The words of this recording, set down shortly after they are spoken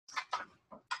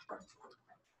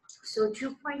So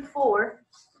 2.4.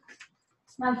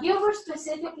 Now here we're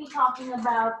specifically talking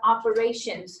about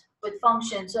operations with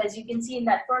functions. So as you can see in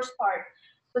that first part,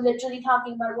 we're literally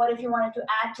talking about what if you wanted to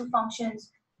add two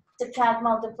functions, subtract,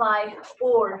 multiply,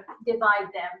 or divide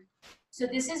them. So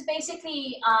this is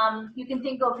basically, you can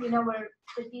think of, where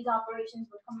with these operations,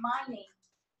 we're combining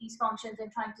these functions and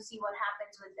trying to see what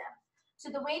happens with them. So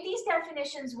the way these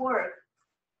definitions work,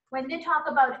 when they talk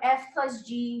about f plus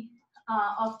g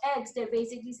of x, they're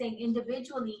basically saying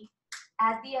individually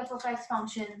add the f of x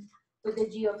function with the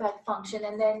g of x function.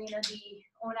 And then, the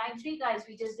 093 guys,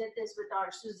 we just did this with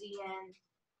our Susie and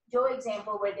Joe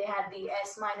example where they had the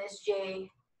s minus j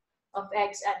of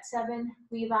x at 7.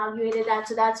 We evaluated that.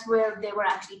 So that's where they were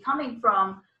actually coming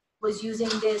from, was using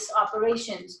this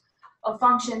operations of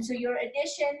function. So your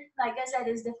addition, like I said,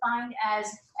 is defined as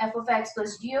f of x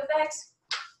plus g of x.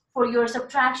 For your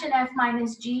subtraction, f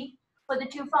minus g, for the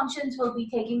two functions, we'll be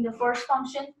taking the first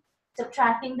function,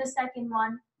 subtracting the second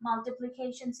one,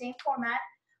 multiplication, same format.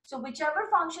 So whichever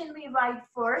function we write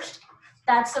first,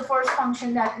 that's the first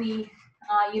function that we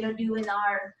do in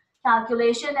our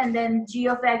calculation, and then g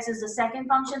of x is the second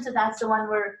function, so that's the one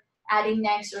we're adding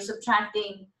next, or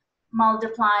subtracting,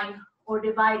 multiplying, or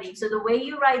dividing. So the way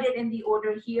you write it in the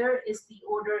order here is the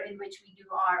order in which we do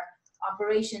our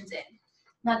operations in.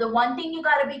 Now the one thing you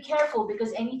got to be careful,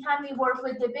 because anytime we work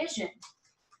with division,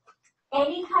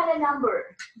 any kind of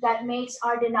number that makes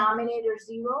our denominator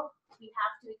 0, we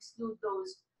have to exclude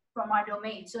those from our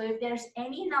domain. So if there's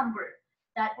any number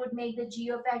that would make the g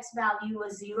of x value a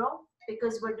 0,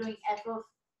 because we're doing f of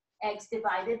x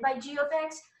divided by g of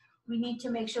x, we need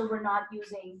to make sure we're not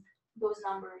using those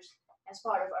numbers as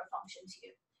part of our functions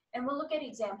here. And we'll look at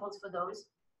examples for those.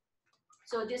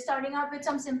 So just starting out with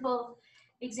some simple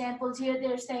examples here,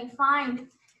 they're saying find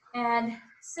and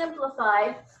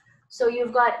simplify. So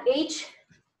you've got h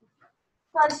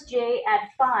plus j at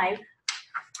 5.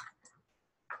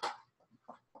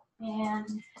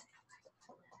 And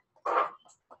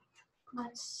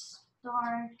let's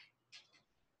start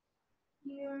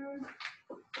here.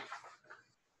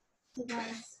 So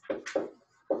that's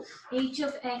h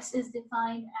of x is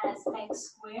defined as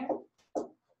x squared,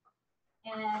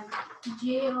 and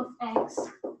j of x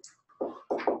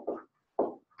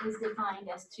is defined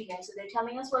as 3x. So they're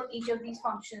telling us what each of these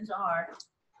functions are.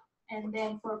 And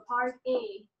then for part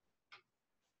A,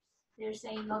 they're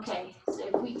saying, okay, so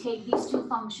if we take these two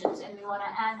functions and we want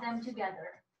to add them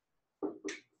together,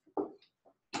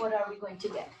 what are we going to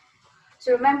get?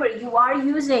 So remember, you are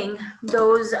using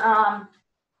those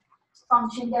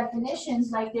function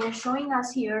definitions like they're showing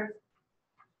us here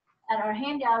at our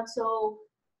handout. So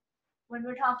when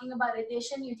we're talking about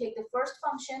addition, you take the first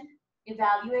function,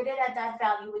 evaluate it at that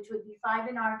value, which would be 5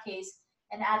 in our case,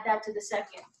 and add that to the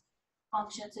second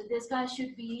function. So this guy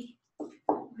should be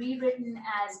rewritten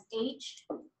as h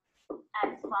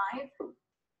at 5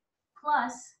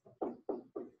 plus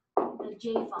the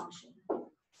j function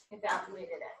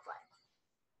evaluated at 5.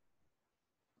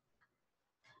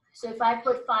 So if I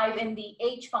put 5 in the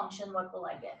h function, what will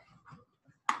I get?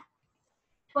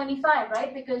 25,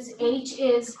 right? Because h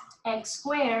is x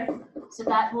squared, so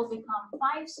that will become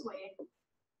 5 squared,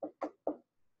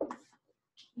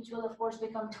 which will of course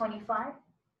become 25.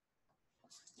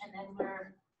 And then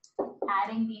we're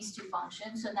adding these two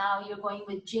functions. So now you're going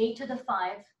with j to the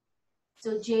 5.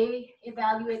 So j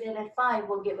evaluated at 5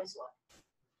 will give us what?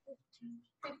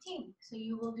 15. So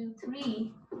you will do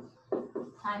 3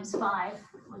 times 5,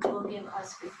 which will give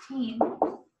us 15.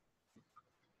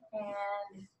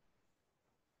 And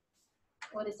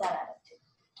what does that add up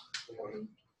to?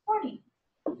 40.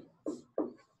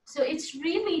 So it's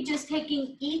really just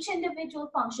taking each individual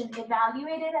function,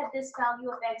 evaluate it at this value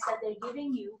of x that they're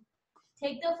giving you,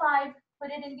 take the 5,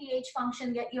 put it in the h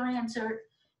function, get your answer,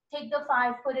 take the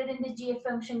 5, put it in the g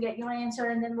function, get your answer,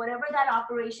 and then whatever that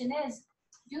operation is,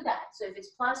 do that. So if it's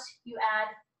plus, you add,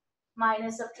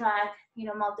 minus, subtract,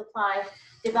 multiply,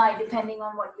 divide, depending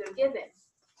on what you're given.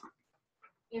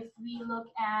 If we look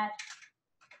at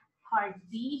part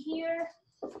B here,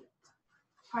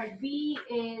 part B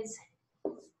is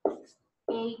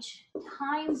h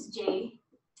times j,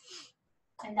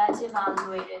 and that's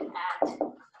evaluated at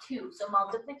 2. So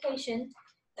multiplication,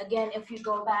 again, if you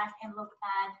go back and look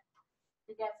at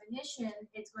the definition,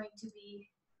 it's going to be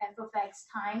f of x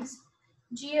times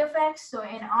g of x. So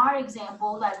in our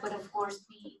example, that would of course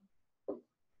be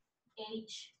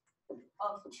h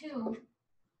of 2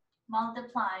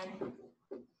 multiplied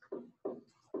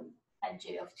at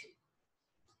j of 2.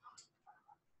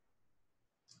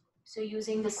 So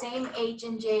using the same h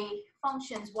and j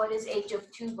functions, what is h of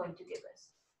 2 going to give us?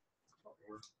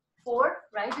 4,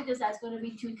 right? Because that's going to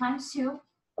be 2 times 2.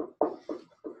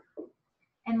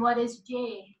 And what is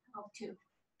j of 2?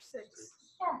 6.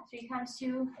 Yeah, 3 times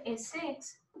 2 is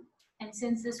 6. And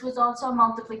since this was also a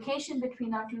multiplication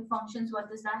between our two functions, what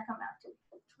does that come out to?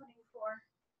 24.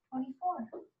 24.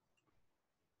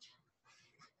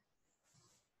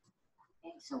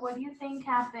 Okay, so what do you think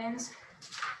happens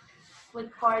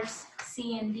with parts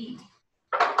C and D?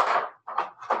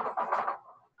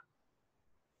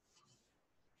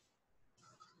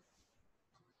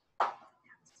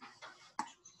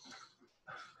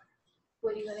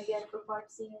 What are you going to get for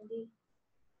part C and D?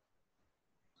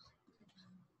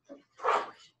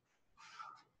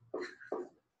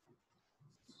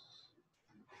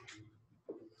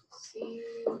 C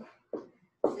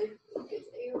is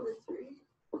A over 3.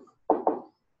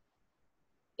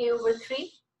 A over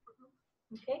 3?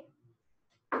 Okay.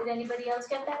 Did anybody else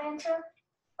get that answer?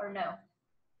 Or no?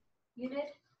 You did?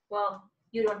 Well,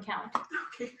 you don't count.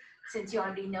 Okay. Since you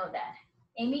already know that.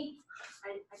 Amy?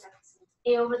 I got C.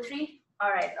 A over 3? All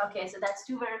right, okay, so that's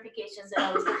 2 verifications that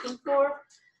I was looking for.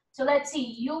 So let's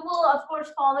see, you will, of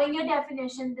course, following your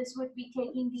definition, this would be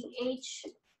taking the h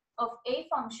of a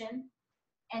function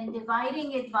and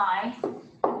dividing it by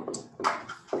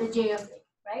the j of a,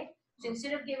 right? So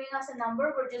instead of giving us a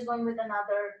number, we're just going with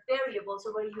another variable,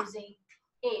 so we're using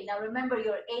a. Now remember,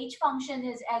 your h function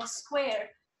is x squared,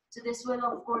 so this will,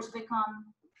 of course,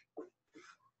 become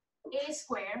a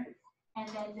squared, and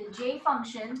then the j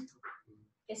function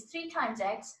is 3 times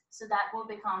x, so that will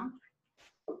become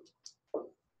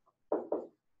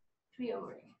 3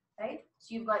 over a, right?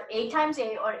 So you've got a times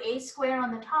a, or a squared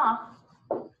on the top,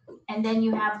 and then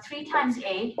you have 3 times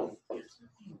a.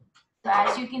 So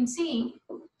as you can see,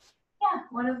 yeah,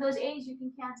 one of those a's you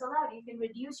can cancel out. You can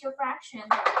reduce your fraction,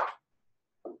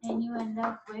 and you end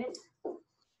up with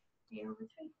a over 3.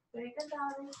 Very good,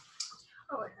 Valerie.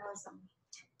 Oh, that was something.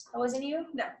 That wasn't you?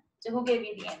 No, So who gave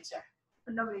you the answer?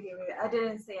 nobody gave me it. I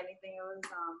didn't say anything. It was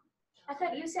I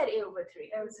thought you said a over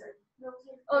 3. It was her.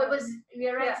 Oh, it was,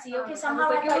 you're right. Yeah, See, okay, I somehow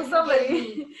was I like, it thought was you gave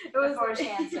somebody. me It the was first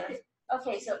answer.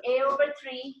 Okay, so a over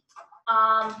 3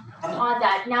 on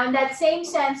that. Now, in that same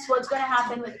sense, what's going to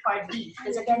happen with part D?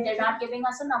 Because again, they're not giving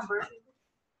us a number.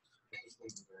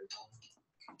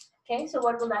 Okay, so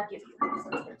what will that give you?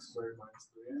 X squared minus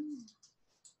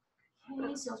 3x.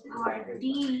 Okay, so part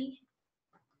D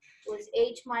was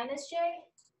h minus j.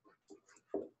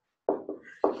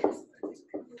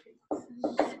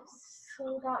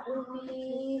 So that will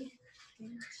be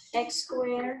x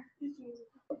squared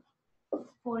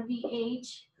for the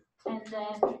h, and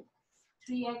then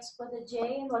 3x for the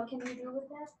j. And what can we do with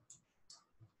that?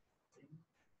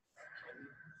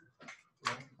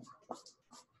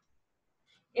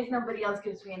 If nobody else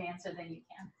gives me an answer, then you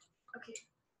can. Okay.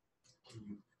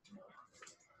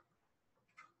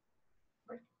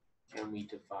 Can we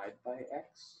divide by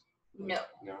x? No,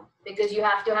 No. because you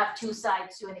have to have 2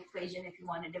 sides to an equation if you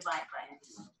want to divide by it.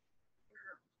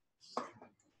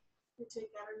 We take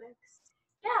out our next.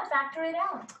 Yeah, factor it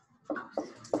out.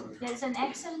 There's an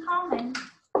x in common.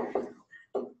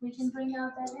 We can bring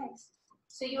out that x.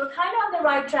 So you're kind of on the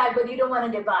right track, but you don't want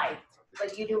to divide.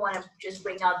 But you do want to just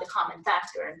bring out the common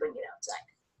factor and bring it outside.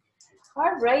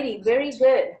 Alrighty, very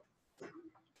good.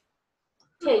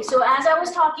 Okay, so as I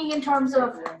was talking in terms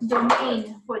of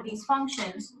domain for these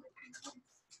functions,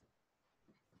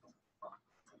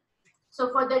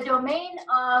 so for the domain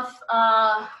of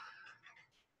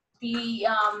the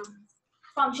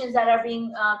functions that are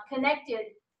being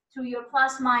connected through your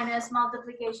plus, minus,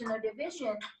 multiplication, or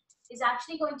division is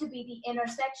actually going to be the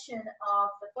intersection of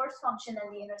the first function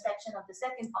and the intersection of the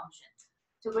second function.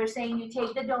 So we're saying you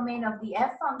take the domain of the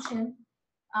f function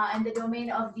and the domain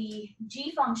of the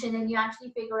g function, and you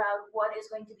actually figure out what is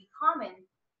going to be common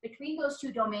between those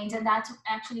two domains, and that's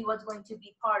actually what's going to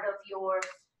be part of your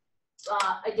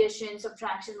addition,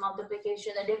 subtraction,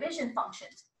 multiplication, and division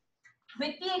functions.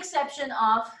 With the exception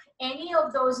of any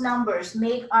of those numbers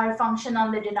make our function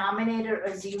on the denominator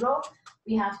a 0,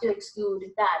 we have to exclude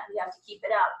that. We have to keep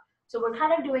it out. So we're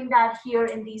kind of doing that here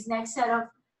in these next set of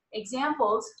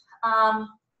examples.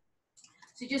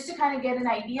 So just to kind of get an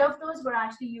idea of those, we're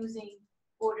actually using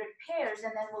ordered pairs,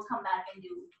 and then we'll come back and do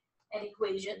an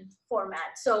equation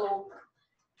format. So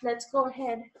let's go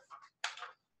ahead,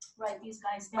 write these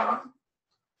guys down.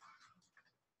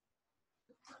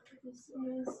 This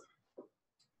is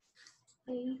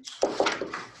H,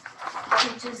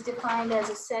 which is defined as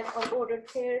a set of ordered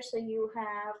pairs. So you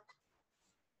have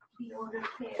the ordered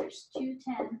pairs 2,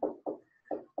 10,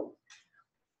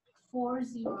 4,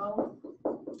 0,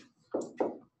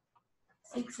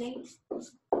 6, 8.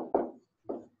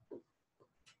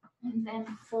 And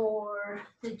then for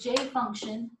the j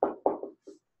function,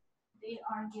 they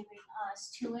are giving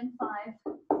us 2 and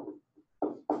 5.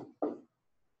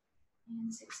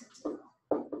 6 and 0.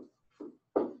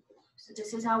 So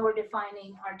this is how we're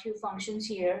defining our two functions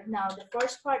here. Now the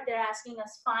first part, they're asking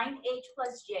us find h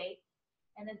plus j,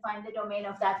 and then find the domain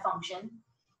of that function,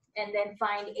 and then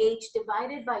find h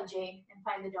divided by j, and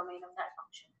find the domain of that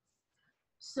function.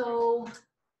 So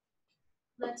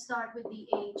let's start with the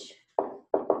h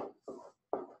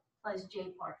plus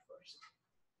j part first.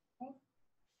 Okay.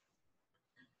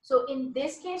 So in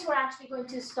this case, we're actually going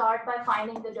to start by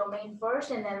finding the domain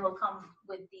first, and then we'll come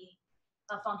with the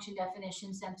function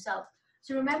definitions themselves.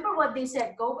 So remember what they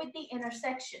said, go with the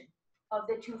intersection of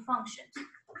the two functions.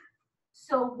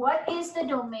 So what is the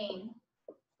domain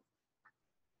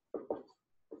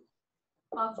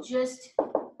of just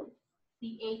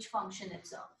the h function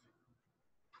itself?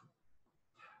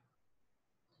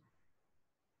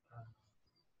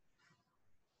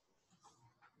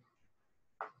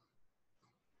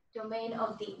 Domain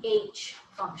of the h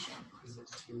function. Is it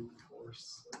 2, 4,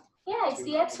 6? Yeah, it's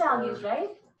the x values, right?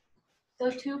 So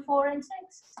 2, 4, and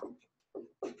 6.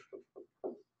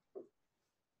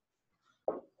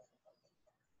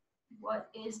 What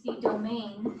is the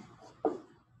domain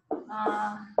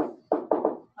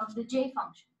of the j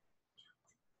function?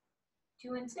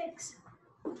 2 and 6.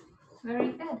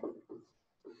 Very good.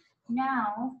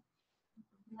 Now,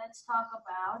 let's talk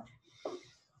about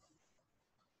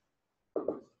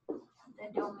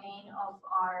the domain of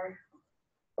our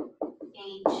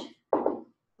h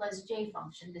plus j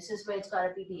function. This is where it's got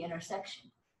to be the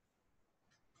intersection.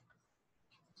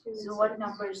 So what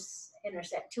numbers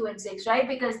intersect? 2 and 6, right?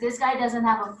 Because this guy doesn't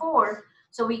have a 4,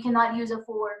 so we cannot use a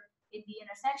 4 in the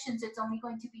intersection. So it's only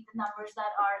going to be the numbers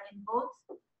that are in both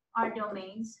our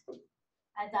domains,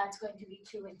 and that's going to be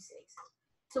 2 and 6.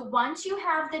 So once you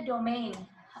have the domain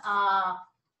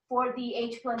for the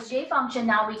h plus j function,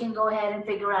 now we can go ahead and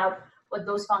figure out what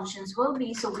those functions will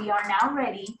be. So we are now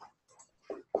ready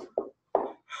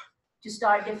to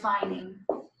start defining.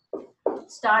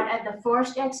 Start at the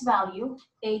first x value,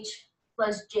 h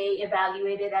plus j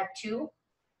evaluated at 2.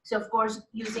 So of course,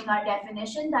 using our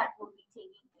definition, that will be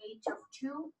taking h of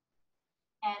 2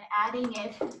 and adding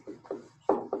it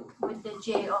with the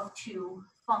j of 2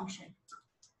 function.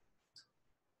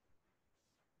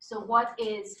 So what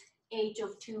is h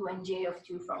of 2 and j of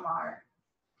 2 from our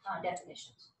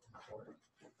definitions? 4.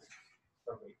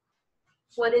 Oh, wait,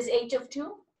 What is h of 2?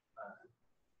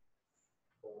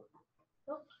 4.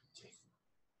 Nope. J.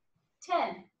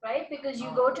 10, right? Because you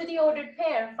go to the ordered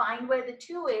pair, find where the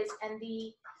 2 is, and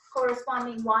the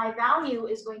corresponding y value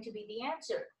is going to be the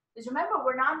answer. Because remember,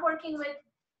 we're not working with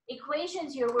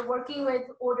equations here, we're working with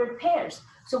ordered pairs.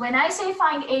 So when I say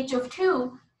find h of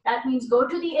 2, that means go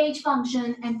to the h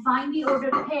function and find the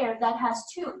ordered pair that has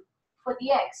 2 for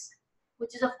the x,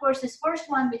 which is of course this first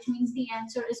one, which means the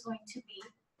answer is going to be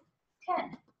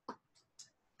 10.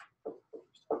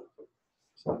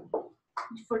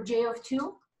 For j of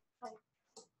 2,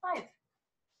 5.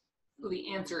 So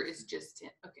the answer is just 10.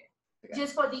 Okay.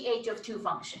 Just for the h of 2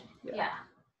 function, Yeah. yeah.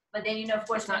 But then, you know, of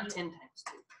course, It's when not you, 10 times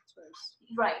 2. That's what I was-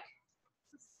 right.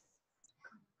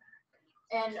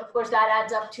 And of course, that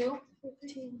adds up to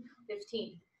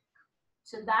 15.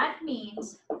 So that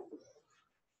means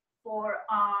for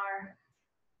our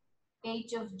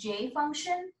h of j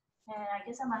function, and I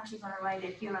guess I'm actually going to write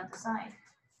it here on the side.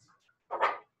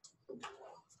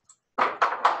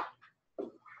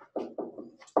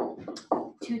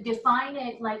 To define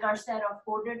it like our set of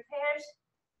ordered pairs,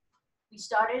 we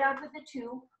started out with the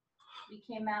 2, we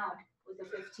came out with the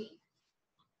 15.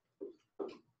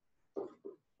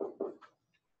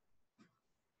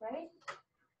 Right?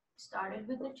 Started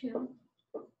with the 2.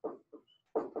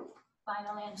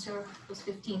 Final answer was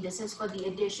 15. This is for the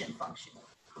addition function.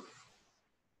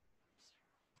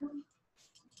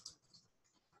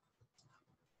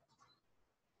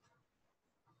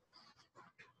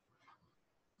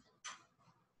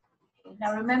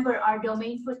 Now remember, our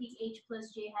domain for the h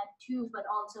plus j had 2, but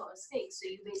also a 6. So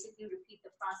you basically repeat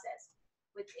the process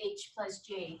with h plus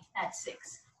j at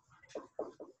 6.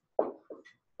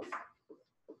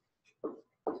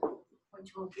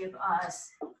 Which will give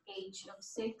us h of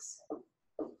 6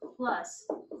 plus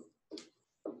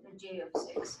the j of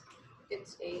 6.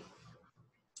 It's 8.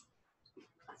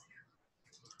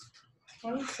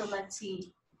 Okay, so let's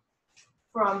see.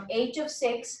 From h of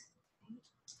 6,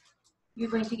 you're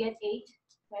going to get 8,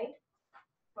 right?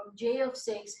 From j of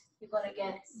 6, you're going to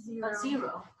get a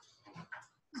 0.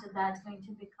 So that's going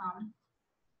to become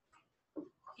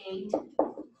 8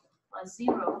 plus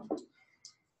 0.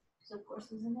 So of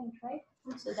course is an 8, right?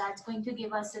 So that's going to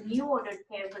give us a new ordered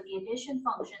pair for the addition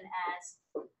function as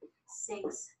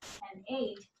 6 and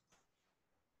 8.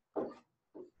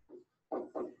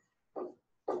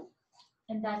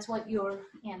 And that's what your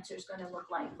answer is going to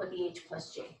look like for the h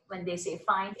plus j. When they say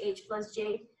find h plus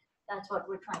j, that's what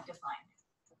we're trying to find.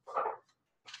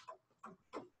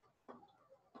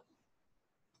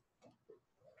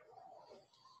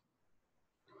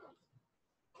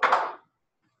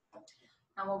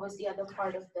 Now, what was the other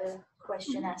part of the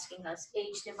question asking us?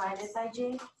 H divided by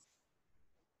j.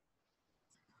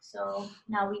 So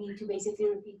now we need to basically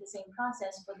repeat the same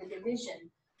process for the division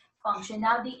function.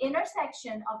 Now the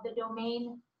intersection of the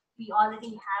domain, we already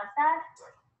have that.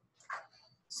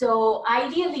 So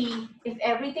ideally, if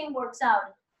everything works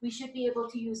out, we should be able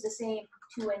to use the same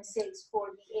 2 and 6 for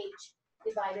the h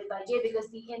divided by j, because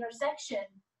the intersection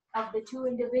of the two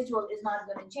individual is not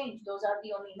going to change. Those are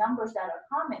the only numbers that are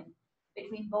common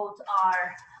between both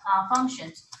our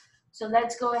functions. So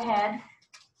let's go ahead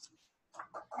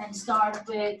and start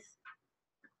with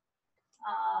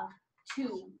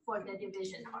 2 for the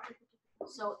division part.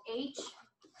 So h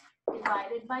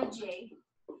divided by j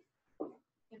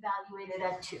evaluated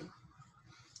at 2.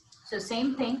 So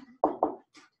same thing,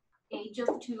 h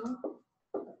of 2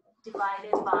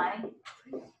 divided by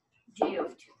j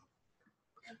of 2.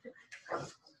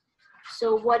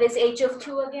 So what is h of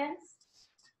 2 again?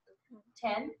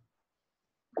 10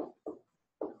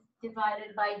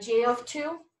 divided by j of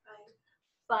 2,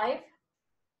 5.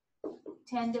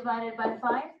 10 divided by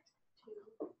 5,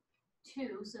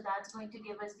 2. So that's going to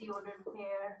give us the ordered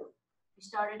pair. We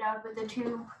started out with a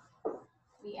 2,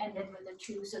 we ended with a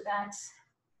 2. So that's,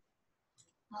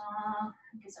 I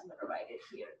guess I'm going to write it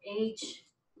here. H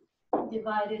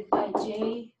divided by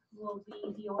j will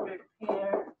be the ordered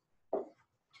pair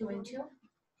 2 and 2.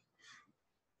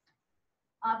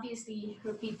 Obviously,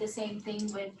 repeat the same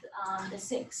thing with the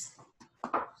 6.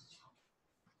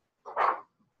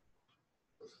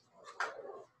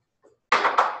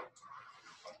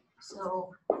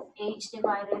 So h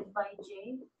divided by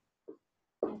j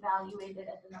evaluated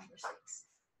at the number 6.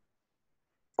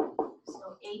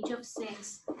 So h of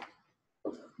 6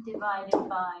 divided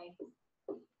by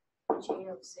j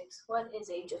of 6. What is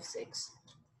h of 6?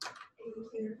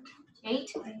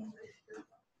 8.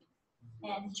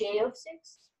 And j of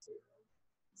 6?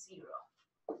 0.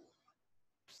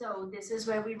 So this is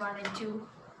where we run into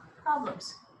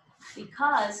problems,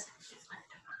 because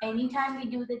anytime we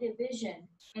do the division,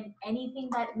 and anything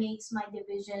that makes my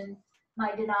division,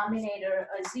 my denominator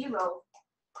a 0,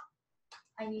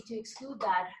 I need to exclude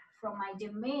that from my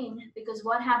domain, because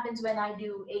what happens when I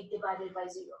do 8 divided by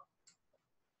 0?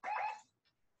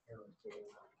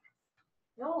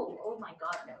 No, oh my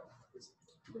God, no.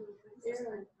 It's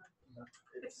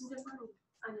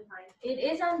undefined. It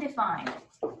is undefined.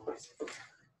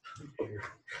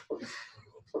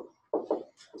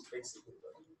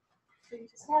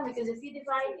 Yeah, because if you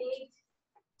divide 8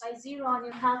 by 0 on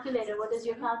your calculator, what does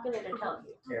your calculator tell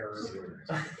you? Error.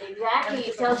 Exactly,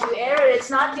 it tells you error. It's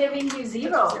not giving you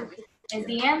 0 is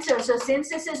the answer. So since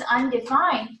this is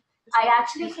undefined, I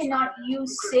actually cannot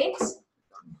use 6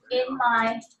 in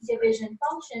my division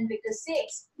function, because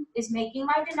 6 is making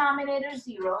my denominator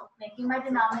 0. Making my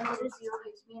denominator 0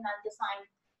 gives me an undefined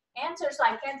answer, so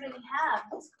I can't really have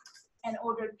an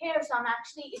ordered pair. So I'm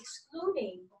actually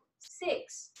excluding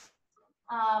 6.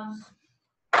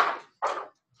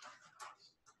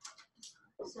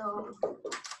 So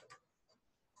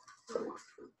you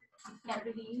can't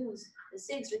really use the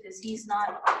 6 because he's not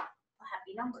a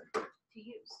happy number to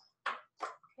use.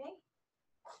 Okay?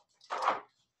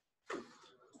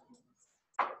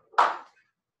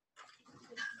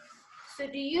 So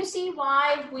do you see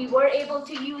why we were able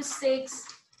to use 6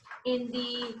 in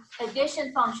the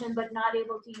addition function but not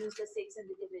able to use the 6 in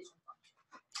the division function?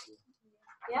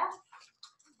 Yeah?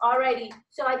 Alrighty,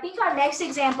 so I think our next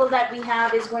example that we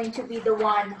have is going to be the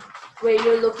one where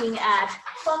you're looking at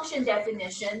function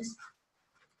definitions.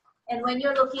 And when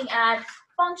you're looking at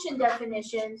function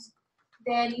definitions,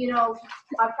 then, you know,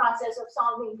 our process of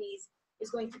solving these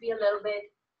is going to be a little bit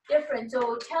different.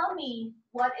 So tell me,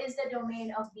 what is the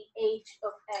domain of the h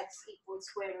of x equals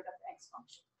square root of x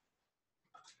function?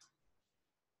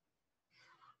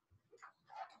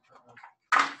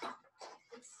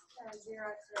 It's 0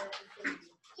 to infinity.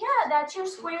 Yeah, that's your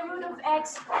square root of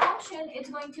x function. It's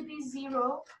going to be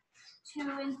 0 to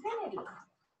infinity.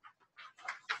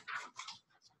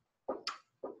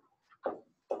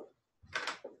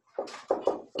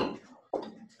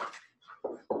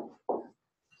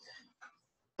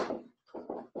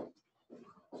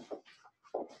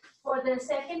 For the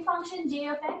second function, g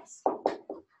of x,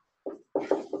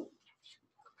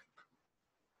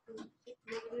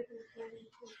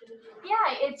 yeah,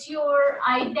 it's your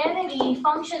identity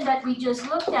function that we just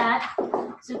looked at.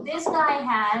 So this guy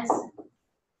has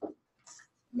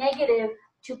negative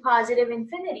to positive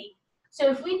infinity. So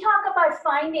if we talk about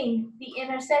finding the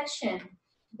intersection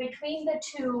between the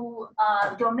two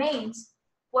domains,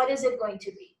 what is it going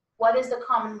to be? What is the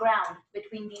common ground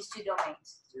between these two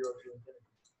domains? 0 to infinity.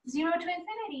 0 to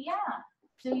infinity, yeah.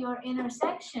 So your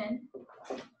intersection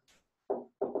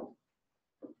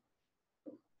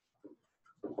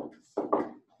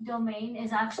domain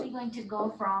is actually going to go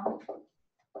from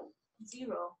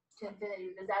 0 to infinity,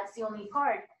 because that's the only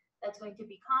part that's going to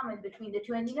be common between the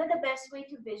two. And you know the best way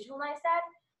to visualize that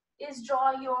is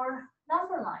draw your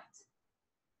number lines.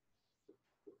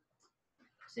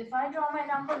 So if I draw my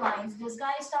number lines, this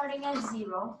guy is starting at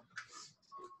 0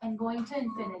 and going to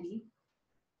infinity,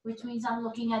 which means I'm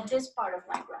looking at this part of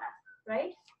my graph,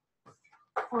 right?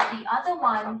 For the other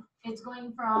one, it's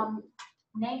going from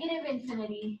negative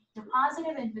infinity to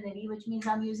positive infinity, which means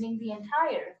I'm using the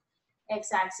entire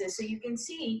x-axis. So you can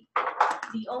see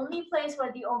the only place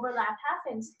where the overlap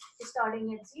happens is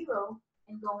starting at 0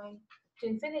 and going to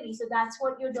infinity. So that's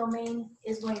what your domain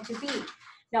is going to be.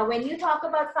 Now, when you talk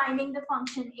about finding the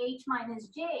function h minus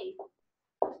j,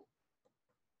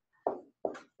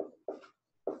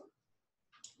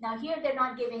 now here they're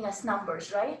not giving us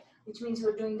numbers, right? Which means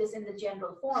we're doing this in the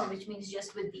general form, which means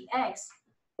just with the x.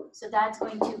 So that's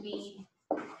going to be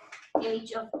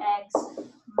h of x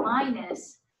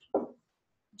minus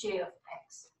j of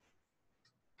x.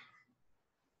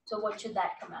 So what should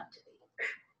that come out to be?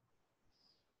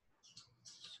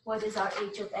 What is our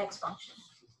h of x function?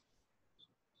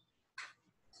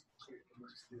 So you can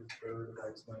just do the square root of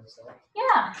x minus that.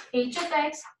 Yeah, h of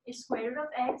x is square root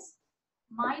of x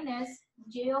minus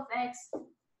j of x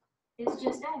is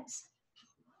just x.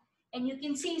 And you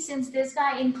can see, since this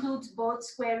guy includes both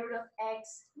square root of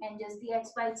x and just the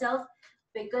x by itself,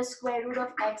 because square root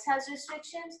of x has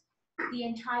restrictions, the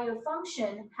entire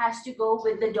function has to go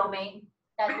with the domain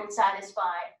that will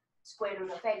satisfy square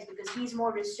root of x, because he's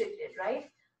more restricted, right?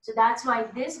 So that's why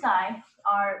this guy,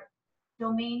 our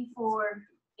domain for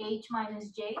h minus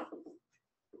j,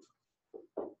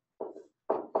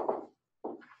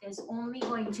 is only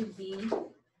going to be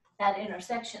that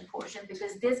intersection portion,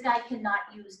 because this guy cannot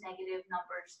use negative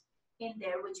numbers in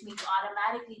there, which means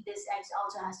automatically this x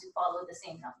also has to follow the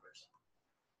same numbers.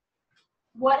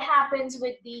 What happens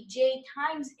with the j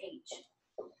times h?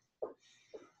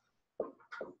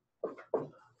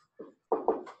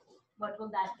 What will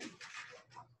that be?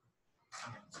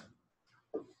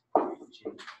 G.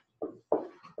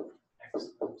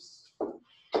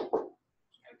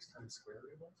 X times square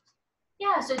root of x.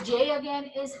 Yeah, so j again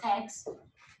is x.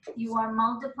 You are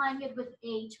multiplying it with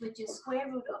h, which is square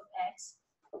root of x.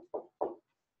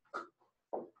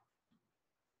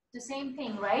 The same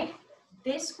thing, right?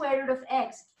 This square root of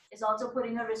x is also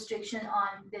putting a restriction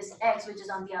on this x, which is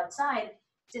on the outside.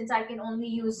 Since I can only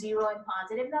use 0 and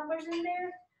positive numbers in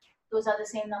there, those are the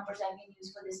same numbers I can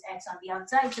use for this x on the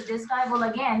outside. So this guy will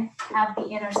again have the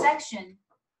intersection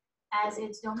as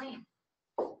its domain.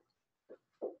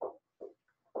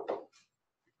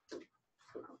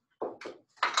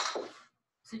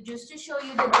 So just to show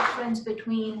you the difference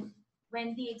between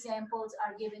when the examples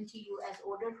are given to you as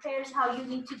ordered pairs, how you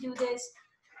need to do this,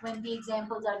 when the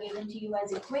examples are given to you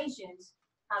as equations,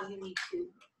 how you need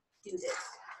to do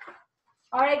this.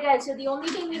 All right, guys, so the only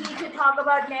thing we need to talk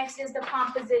about next is the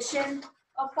composition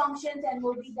of functions, and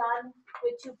we'll be done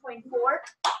with 2.4.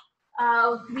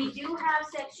 We do have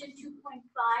section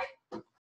 2.5